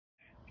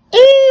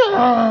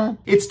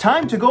It's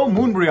time to go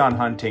MOONBREON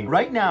hunting.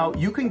 Right now,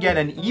 you can get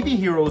an Eevee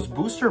Heros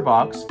booster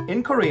box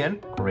in Korean,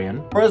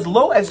 for as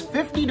low as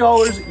 $50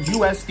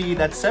 USD,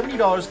 that's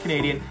 $70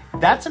 Canadian.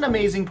 That's an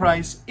amazing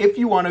price if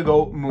you want to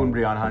go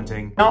MOONBREON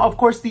hunting. Now, of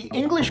course, the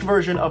English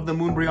version of the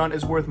MOONBREON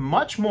is worth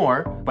much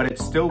more, but it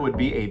still would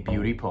be a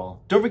beauty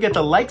pull. Don't forget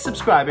to like,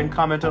 subscribe, and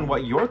comment on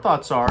what your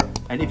thoughts are,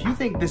 and if you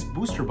think this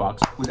booster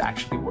box was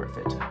actually worth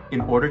it,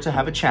 in order to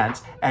have a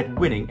chance at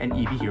winning an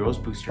Eevee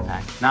Heros booster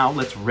pack. Now,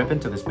 let's rip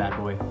into this bad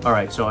boy. All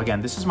right, so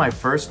again, this is my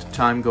first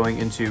time going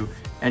into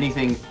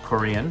anything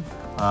Korean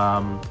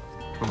from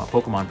a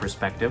Pokemon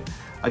perspective.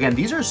 Again,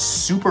 these are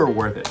super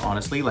worth it,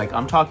 honestly. Like,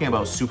 I'm talking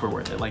about super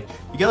worth it. Like,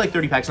 you get like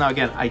 30 packs. Now,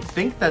 again, I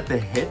think that the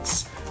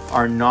hits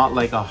are not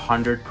like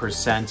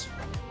 100%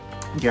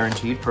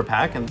 guaranteed per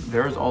pack, and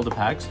there's all the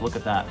packs. Look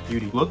at that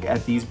beauty. Look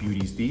at these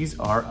beauties. These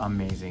are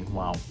amazing.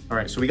 Wow. All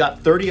right, so we got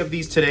 30 of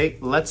these today.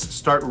 Let's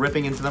start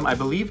ripping into them. I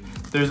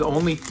believe there's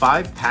only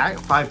five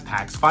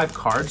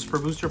cards per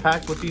booster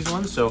pack with these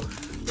ones, so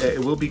it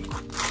will be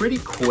pretty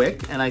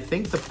quick, and I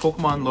think the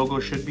Pokemon logo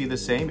should be the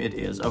same. It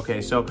is.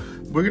 Okay, so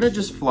we're gonna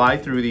just fly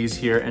through these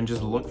here and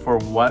just look for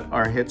what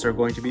our hits are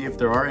going to be, if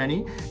there are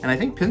any. And I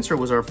think Pinsir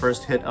was our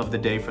first hit of the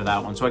day for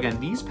that one. So again,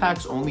 these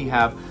packs only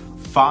have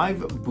five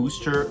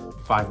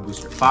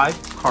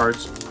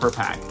cards per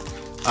pack.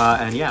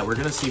 And yeah, we're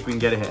gonna see if we can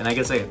get a hit. And I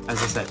guess, as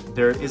I said,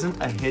 there isn't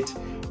a hit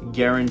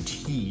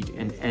guaranteed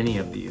in any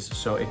of these,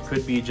 so it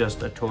could be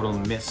just a total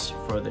miss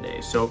for the day.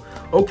 So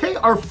okay,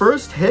 our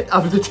first hit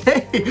of the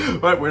day,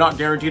 but we're not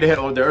guaranteed a hit.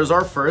 Oh, there's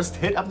our first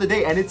hit of the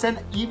day, and it's an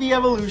Eevee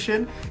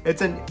evolution.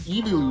 It's an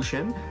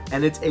evolution,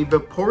 and it's a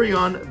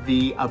Vaporeon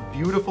V, a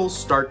beautiful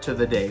start to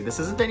the day. This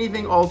isn't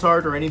anything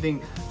alt-art or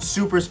anything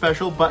super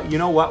special, but you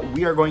know what,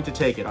 we are going to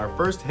take it. Our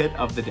first hit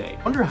of the day.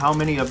 I wonder how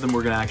many of them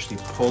we're gonna actually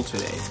pull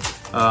today.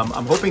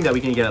 I'm hoping that we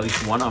can get at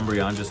least one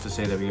Umbreon just to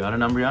say that we got an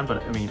Umbreon,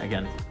 but I mean,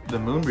 again, the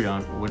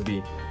MOONBREON would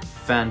be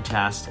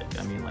fantastic.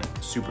 I mean, like,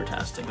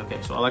 super-tastic.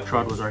 Okay, so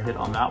Electrode was our hit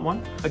on that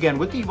one. Again,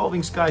 with the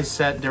Evolving Skies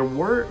set, there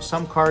were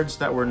some cards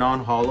that were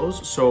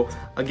non-holos. So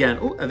again,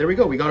 oh, there we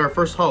go. We got our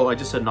first holo. I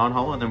just said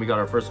non-holo, and then we got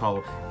our first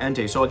holo,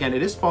 Entei. So again,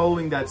 it is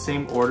following that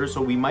same order.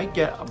 So we might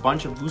get a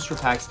bunch of booster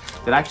packs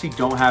that actually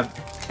don't have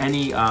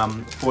any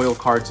foil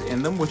cards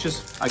in them, which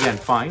is, again,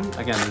 fine.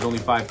 Again, there's only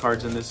 5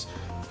 cards in this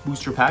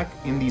booster pack,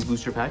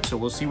 so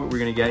we'll see what we're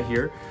gonna get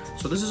here.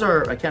 So this is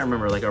our, I can't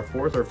remember, like our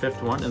 4th or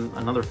 5th one, and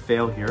another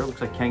fail here.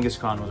 Looks like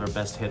Kangaskhan was our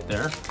best hit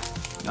there,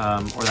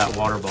 or that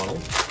water bottle.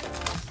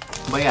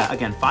 But yeah,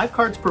 again, 5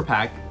 cards per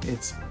pack.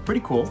 It's pretty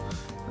cool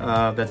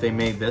that they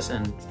made this,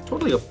 and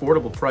totally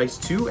affordable price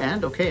too.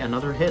 And okay,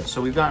 another hit.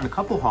 So we've gotten a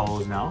couple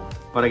holos now,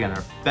 but again,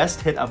 our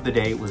best hit of the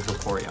day was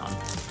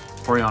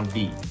Vaporeon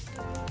V.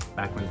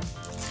 Back when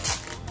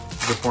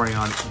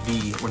Vaporeon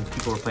V, when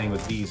people were playing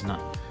with V's,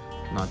 not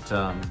I'm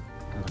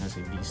not gonna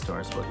say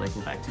V-stars, but like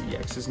we're back to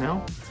EXs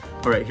now.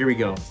 All right, here we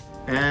go.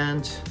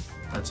 And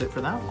that's it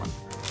for that one.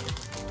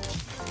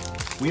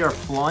 We are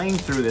flying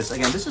through this.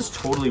 Again, this is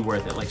totally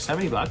worth it. Like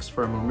 70 bucks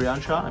for a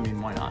MOONBREON shot. I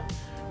mean, why not?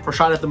 For a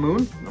shot at the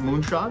moon, a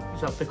moon shot,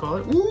 is that what they call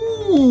it?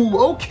 Ooh,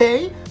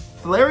 okay.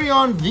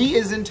 Flareon V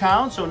is in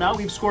town. So now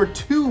we've scored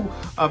 2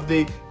 of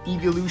the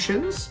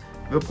evolutions,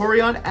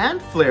 Vaporeon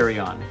and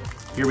Flareon.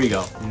 Here we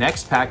go,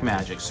 next pack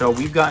magic. So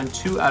we've gotten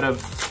 2 out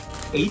of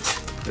 8.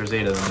 There's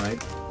 8 of them,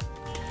 right?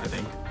 I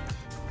think.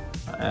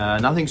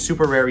 Nothing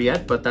super rare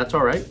yet, but that's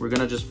all right. We're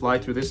gonna just fly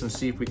through this and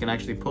see if we can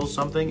actually pull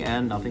something,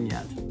 and nothing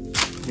yet.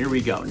 Here we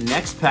go,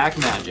 next pack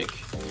magic.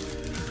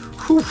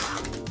 Whew,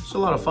 it's a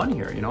lot of fun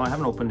here. You know, I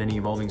haven't opened any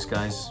Evolving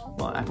Skies.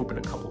 Well, I've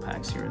opened a couple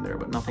packs here and there,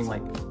 but nothing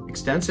like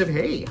extensive.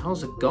 Hey,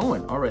 how's it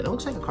going? All right, that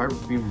looks like a card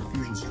with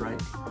Fusion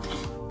Strike.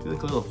 I feel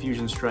like a little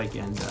Fusion Strike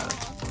and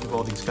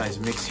Evolving Skies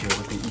mix here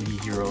with the Eevee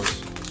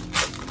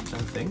Heros. Is that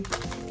a thing?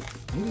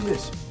 Maybe it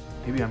is.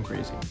 Maybe I'm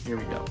crazy. Here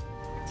we go.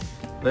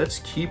 Let's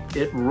keep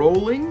it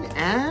rolling,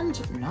 and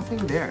nothing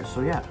there.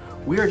 So yeah,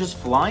 we are just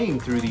flying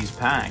through these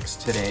packs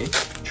today,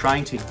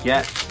 trying to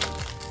get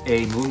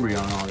a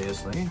MOONBREON,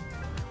 obviously,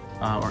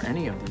 or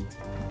any of the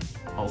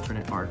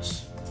alternate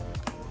arts.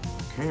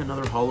 Okay,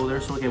 another holo there.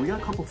 So again, we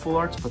got a couple full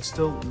arts, but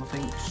still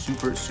nothing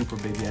super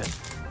big yet.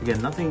 Again,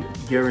 nothing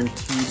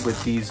guaranteed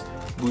with these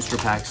booster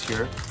packs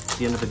here. At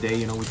the end of the day,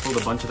 you know, we pulled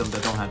a bunch of them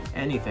that don't have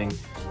anything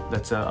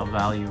that's of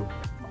value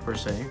per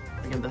se.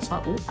 Again, that's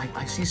not, oh,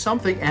 I see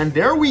something, and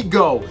there we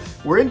go.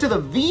 We're into the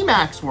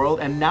VMAX world,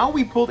 and now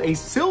we pulled a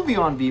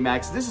Sylveon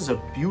VMAX. This is a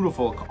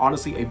beautiful,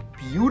 honestly, a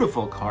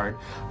beautiful card.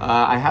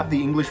 I have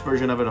the English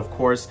version of it, of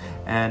course,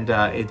 and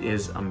it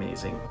is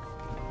amazing.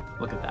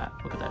 Look at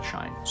that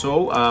shine.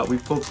 So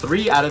we've pulled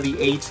 3 out of the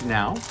 8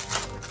 now.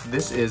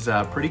 This is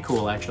pretty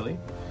cool, actually.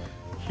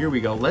 Here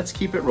we go. Let's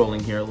keep it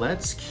rolling here.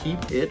 Let's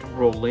keep it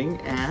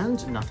rolling,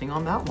 and nothing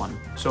on that one.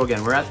 So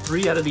again, we're at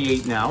 3 out of the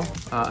 8 now.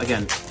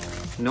 Again,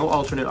 no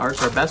alternate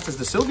arts. Our best is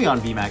the Sylveon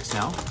VMAX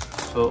now.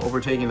 So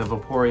overtaking the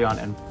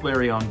Vaporeon and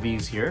Flareon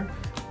Vs here.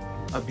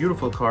 A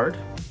beautiful card,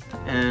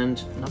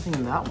 and nothing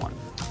in that one.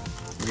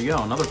 Here we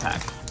go, another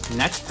pack.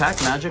 Next pack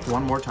magic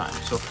one more time.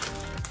 So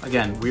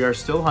again, we are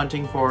still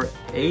hunting for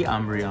a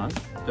Umbreon.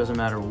 Doesn't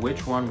matter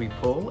which one we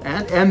pull.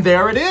 And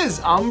there it is,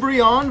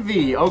 Umbreon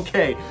V.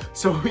 Okay,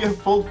 so we have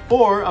pulled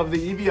 4 of the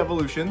Eevee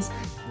evolutions.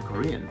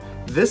 Korean.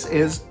 This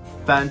is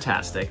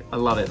fantastic. I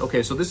love it.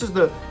 Okay, so this is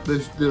the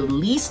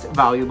least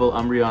valuable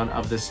Umbreon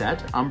of the set.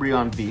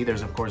 Umbreon V.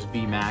 There's of course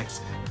V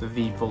Max, the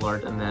V Full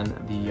Art, and then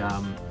the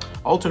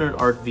alternate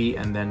art V,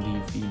 and then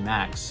the V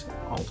Max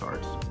alt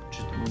art, which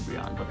is the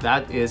MOONBREON. But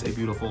that is a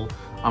beautiful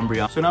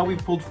Umbreon. So now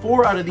we've pulled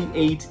 4 out of the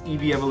 8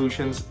 Eevee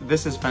evolutions.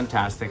 This is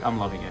fantastic. I'm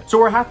loving it. So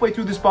we're halfway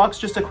through this box.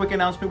 Just a quick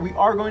announcement. We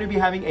are going to be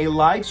having a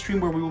live stream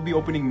where we will be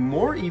opening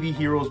more Eevee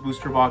Heroes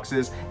booster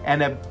boxes,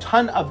 and a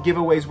ton of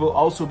giveaways will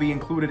also be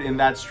included in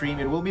that stream.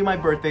 It will be my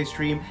birthday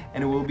stream,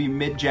 and it will be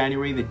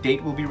mid-January. The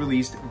date will be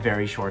released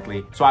very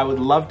shortly. So I would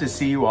love to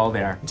see you all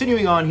there.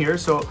 Continuing on here.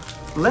 So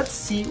let's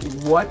see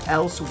what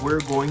else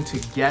we're going to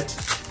get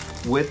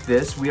with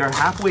this. We are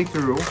halfway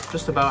through,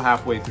 just about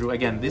halfway through.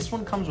 Again, this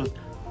one comes with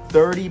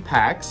 30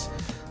 packs,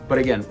 but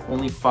again,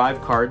 only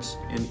 5 cards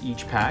in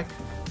each pack.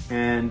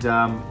 And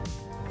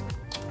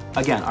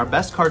again, our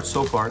best card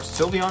so far,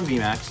 Sylveon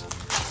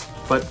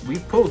VMAX, but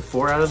we've pulled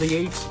 4 out of the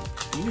 8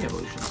 Eevee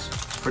evolutions.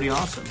 Pretty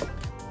awesome.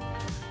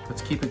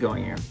 Let's keep it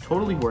going here.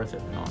 Totally worth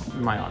it,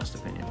 in my honest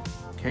opinion.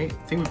 Okay, I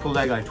think we pulled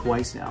that guy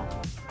twice now.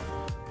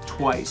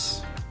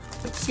 Twice.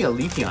 Let's see a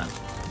Leafeon.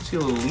 Let's see a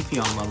little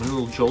Leafeon love, and a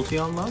little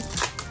Jolteon love.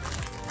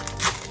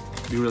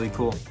 Be really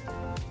cool.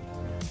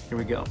 Here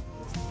we go.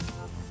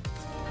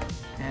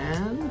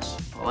 And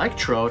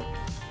Electrode.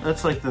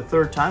 That's like the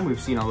 3rd time we've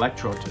seen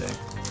Electrode today.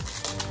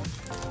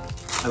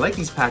 I like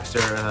these packs.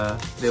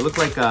 They look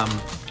like how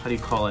do you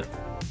call it?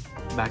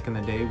 Back in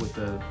the day with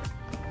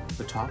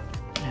the top.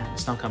 Man,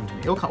 it's not coming to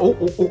me.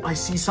 Oh! I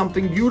see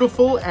something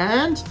beautiful.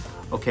 And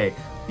okay,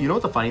 you know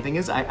what the funny thing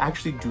is? I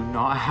actually do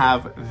not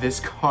have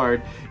this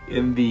card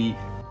in the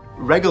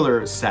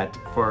regular set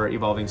for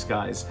Evolving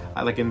Skies.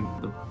 I like in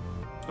the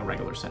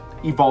regular set.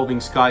 Evolving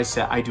Skies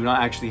set, I do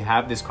not actually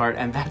have this card,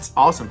 and that's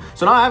awesome.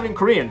 So now I have it in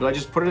Korean. Do I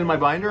just put it in my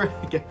binder?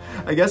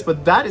 I guess,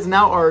 but that is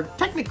now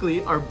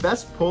technically our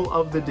best pull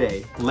of the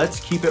day.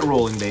 Let's keep it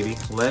rolling, baby.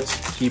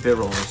 Let's keep it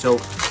rolling. So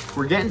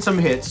we're getting some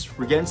hits.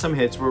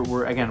 We're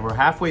we're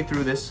halfway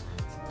through this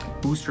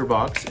booster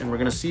box, and we're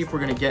gonna see if we're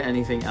gonna get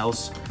anything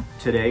else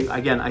today.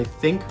 Again, I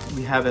think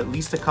we have at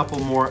least a couple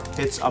more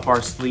hits up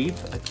our sleeve.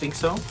 I think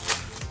so,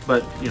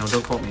 but you know,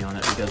 don't quote me on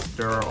it, because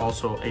there are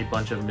also a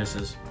bunch of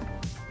misses.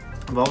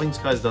 Evolving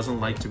Skies doesn't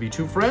like to be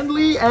too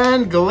friendly,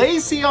 and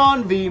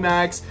Glaceon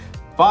VMAX,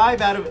 5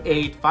 out of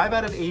 8. 5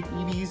 out of 8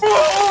 EVs.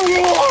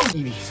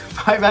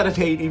 5 out of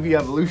 8 Eevee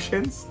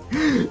evolutions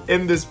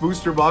in this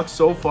booster box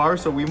so far.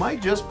 So we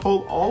might just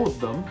pull all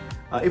of them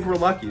if we're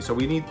lucky. So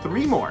we need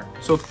 3 more.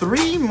 So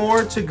 3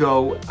 more to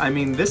go. I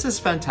mean, this is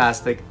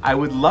fantastic. I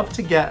would love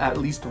to get at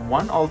least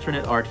 1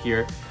 alternate art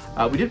here.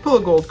 We did pull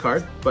a gold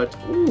card, but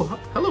ooh,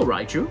 hello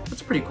Raichu.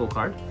 That's a pretty cool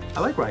card. I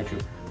like Raichu.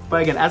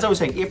 But again, as I was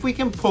saying, if we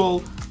can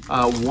pull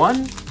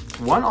one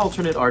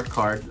alternate art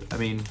card, I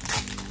mean,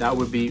 that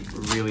would be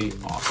really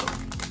awesome.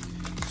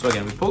 So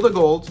again, we pulled a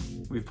gold,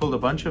 we've pulled a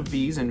bunch of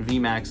Vs and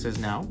VMAXs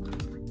now,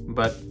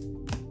 but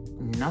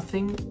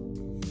nothing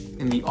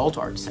in the alt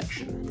art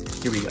section.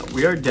 Here we go.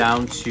 We are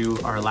down to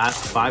our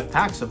last 5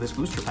 packs of this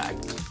booster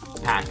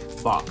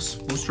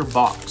booster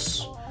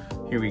box.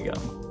 Here we go.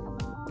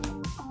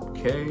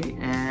 Okay,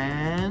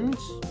 and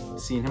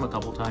seen him a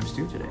couple times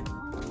too today.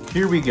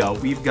 Here we go.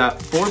 We've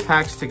got 4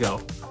 packs to go.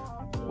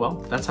 Well,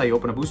 that's how you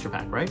open a booster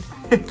pack, right?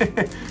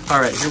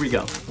 All right, here we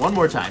go. One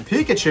more time.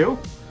 Pikachu.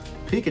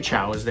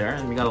 Pikachu is there,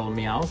 and we got a little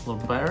Meowth, a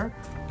little bear,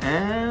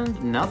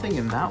 and nothing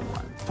in that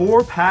one.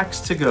 4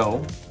 packs to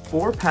go.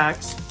 4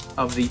 packs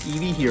of the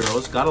Eevee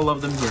Heroes. Gotta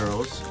love them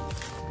heroes.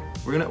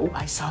 We're gonna, oh,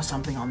 I saw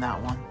something on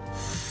that one.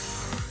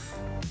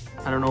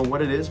 I don't know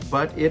what it is,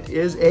 but it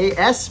is a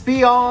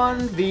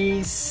Espeon.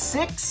 The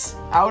 6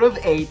 out of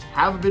 8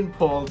 have been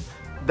pulled.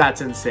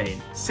 That's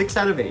insane. 6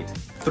 out of 8.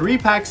 3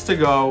 packs to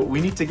go. We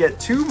need to get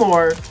 2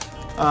 more.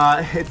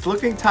 It's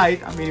looking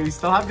tight. I mean, we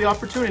still have the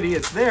opportunity.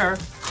 It's there,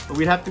 but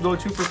we'd have to go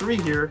 2 for 3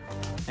 here.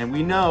 And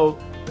we know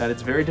that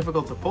it's very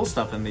difficult to pull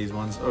stuff in these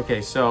ones. Okay,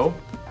 so,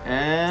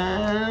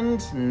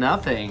 and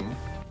nothing.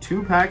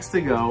 2 packs to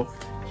go.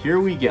 Here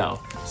we go.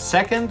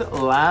 Second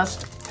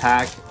last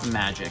pack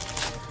magic.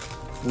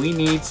 We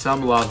need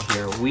some love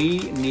here.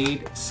 We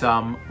need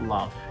some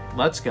love.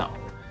 Let's go.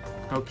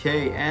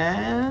 Okay,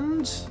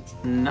 and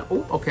no,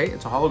 oh, okay,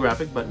 it's a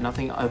holographic, but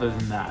nothing other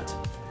than that.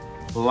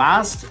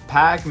 Last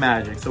pack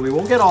magic. So we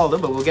won't get all of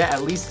them, but we'll get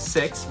at least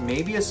 6,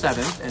 maybe a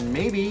 7th, and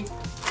maybe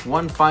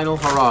 1 final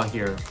hurrah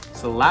here.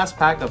 So last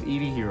pack of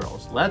Eevee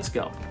Heroes. Let's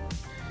go.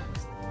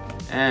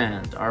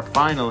 And our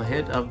final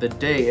hit of the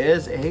day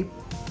is a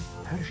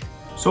Pidgeot.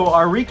 So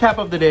our recap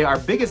of the day, our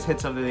biggest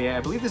hits of the day, I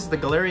believe this is the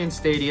Galarian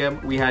Stadium.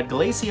 We had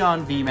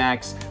Glaceon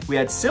VMAX, we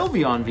had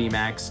Sylveon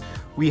VMAX,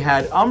 we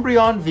had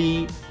Umbreon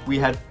V, we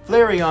had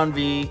Flareon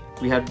V,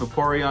 we had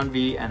Vaporeon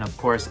V, and of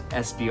course,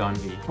 Espeon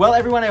V. Well,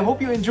 everyone, I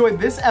hope you enjoyed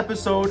this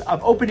episode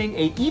of opening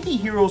a Eevee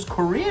Heroes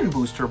Korean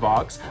booster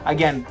box.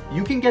 Again,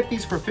 you can get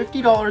these for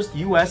 $50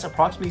 US,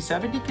 approximately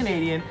 70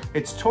 Canadian.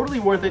 It's totally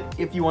worth it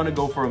if you want to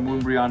go for a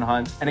Moonbreon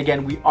hunt. And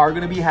again, we are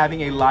going to be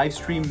having a live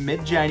stream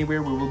mid-January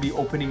where we'll be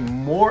opening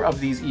more of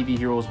these Eevee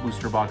Heroes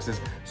booster boxes.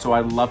 So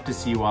I'd love to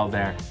see you all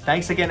there.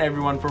 Thanks again,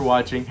 everyone, for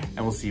watching, and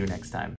we'll see you next time.